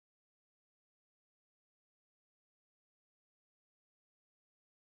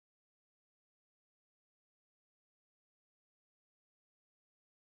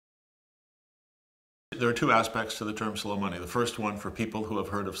There are two aspects to the term slow money. The first one, for people who have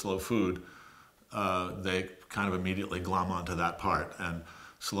heard of slow food, they kind of immediately glom onto that part. And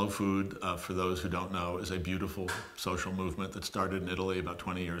slow food, for those who don't know, is a beautiful social movement that started in Italy about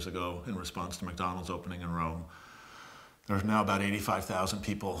 20 years ago in response to McDonald's opening in Rome. There's now about 85,000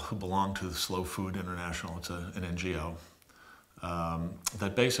 people who belong to the Slow Food International. It's an NGO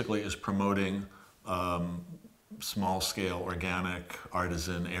that basically is promoting small-scale, organic,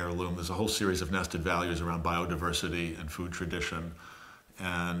 artisan, heirloom. There's a whole series of nested values around biodiversity and food tradition,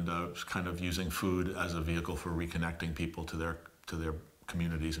 and kind of using food as a vehicle for reconnecting people to their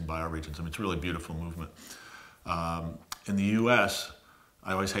communities and bioregions. I mean, it's a really beautiful movement. In the U.S.,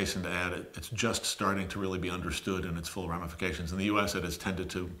 I always hasten to add, it's just starting to really be understood in its full ramifications. In the U.S., it has tended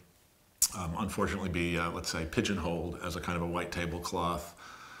to, unfortunately, be, let's say, pigeonholed as a kind of a white tablecloth,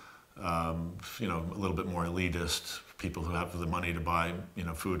 you know, a little bit more elitist, people who have the money to buy, you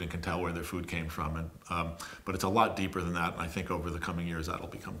know, food and can tell where their food came from. And, but it's a lot deeper than that, and I think over the coming years that'll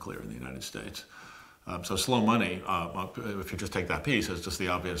become clear in the United States. So slow money, if you just take that piece, is just the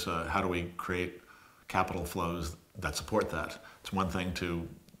obvious, how do we create capital flows that support that? It's one thing to,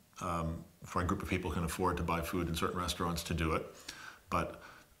 for a group of people who can afford to buy food in certain restaurants, to do it, but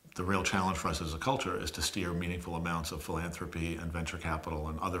the real challenge for us as a culture is to steer meaningful amounts of philanthropy and venture capital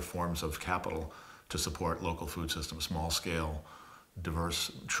and other forms of capital to support local food systems, small scale,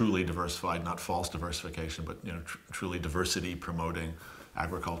 diverse, truly diversified, not false diversification, but, you know, truly diversity promoting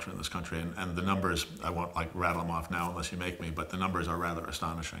agriculture in this country. And the numbers, I won't like rattle them off now unless you make me, but the numbers are rather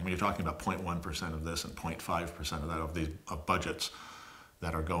astonishing. I mean, you're talking about 0.1% of this and 0.5% of that of budgets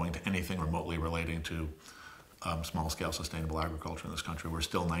that are going to anything remotely relating to small-scale sustainable agriculture in this country. We're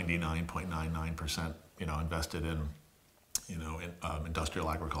still 99.99%, you know, invested in, you know, in industrial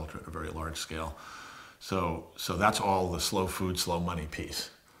agriculture at a very large scale. So that's all the slow food, slow money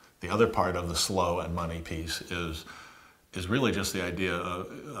piece. The other part of the slow and money piece is really just the idea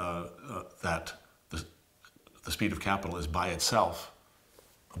that the speed of capital is by itself,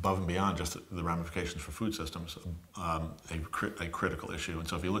 above and beyond just the ramifications for food systems, a critical issue. And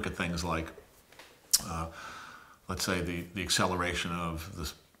so if you look at things like, let's say the acceleration of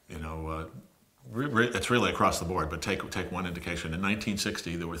this, you know, it's really across the board, but take one indication. In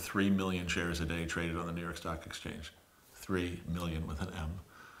 1960, there were 3 million shares a day traded on the New York Stock Exchange. 3 million with an M.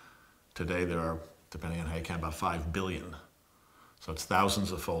 Today there are, depending on how you count, about 5 billion. So it's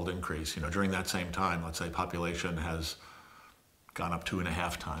thousands of fold increase. You know, during that same time, let's say population has gone up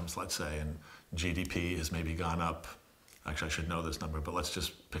 2.5 times, let's say, and GDP has maybe gone up, actually I should know this number, but let's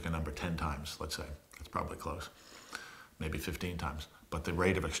just pick a number, 10 times, let's say. It's probably close. Maybe 15 times. But the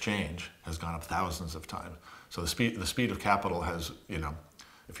rate of exchange has gone up thousands of times. So the speed of capital has, you know,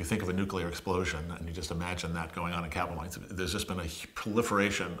 if you think of a nuclear explosion and you just imagine that going on in capital markets, there's just been a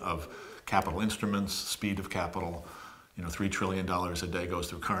proliferation of capital instruments, speed of capital. You know, $3 trillion a day goes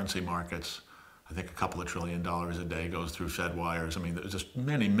through currency markets. I think a couple of $1 trillion a day goes through Fed wires. I mean, there's just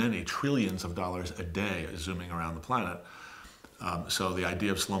many, many trillions of dollars a day zooming around the planet. So the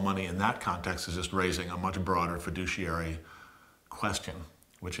idea of slow money in that context is just raising a much broader fiduciary question,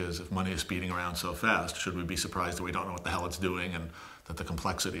 which is, if money is speeding around so fast, should we be surprised that we don't know what the hell it's doing and that the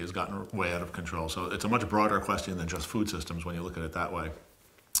complexity has gotten way out of control? So it's a much broader question than just food systems when you look at it that way.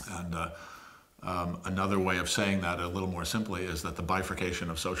 And another way of saying that a little more simply is that the bifurcation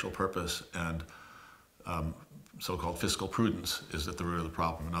of social purpose and so-called fiscal prudence is at the root of the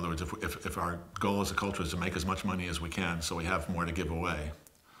problem. In other words, if our goal as a culture is to make as much money as we can so we have more to give away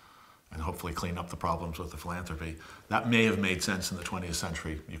and hopefully clean up the problems with the philanthropy, that may have made sense in the 20th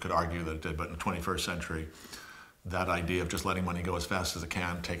century. You could argue that it did, but in the 21st century, that idea of just letting money go as fast as it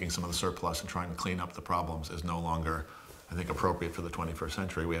can, taking some of the surplus and trying to clean up the problems is no longer, I think, appropriate for the 21st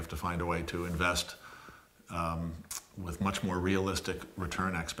century. We have to find a way to invest with much more realistic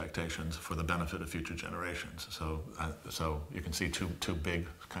return expectations for the benefit of future generations. So you can see two big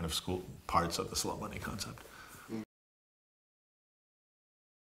kind of school parts of the slow money concept.